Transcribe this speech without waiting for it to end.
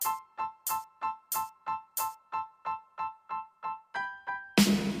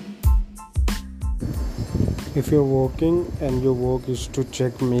If you're working and your work is to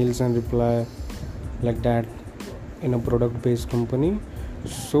check mails and reply like that in a product based company,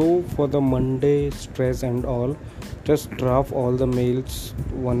 so for the Monday stress and all, just draft all the mails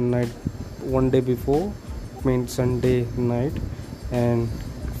one day before, means Sunday night, and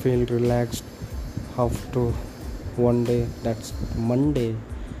feel relaxed after one day, that's Monday,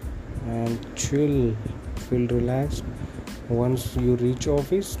 and chill, feel relaxed. Once you reach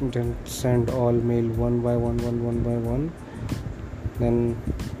office, then send all mail one by one, then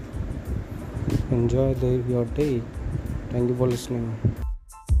enjoy your day. Thank you for listening.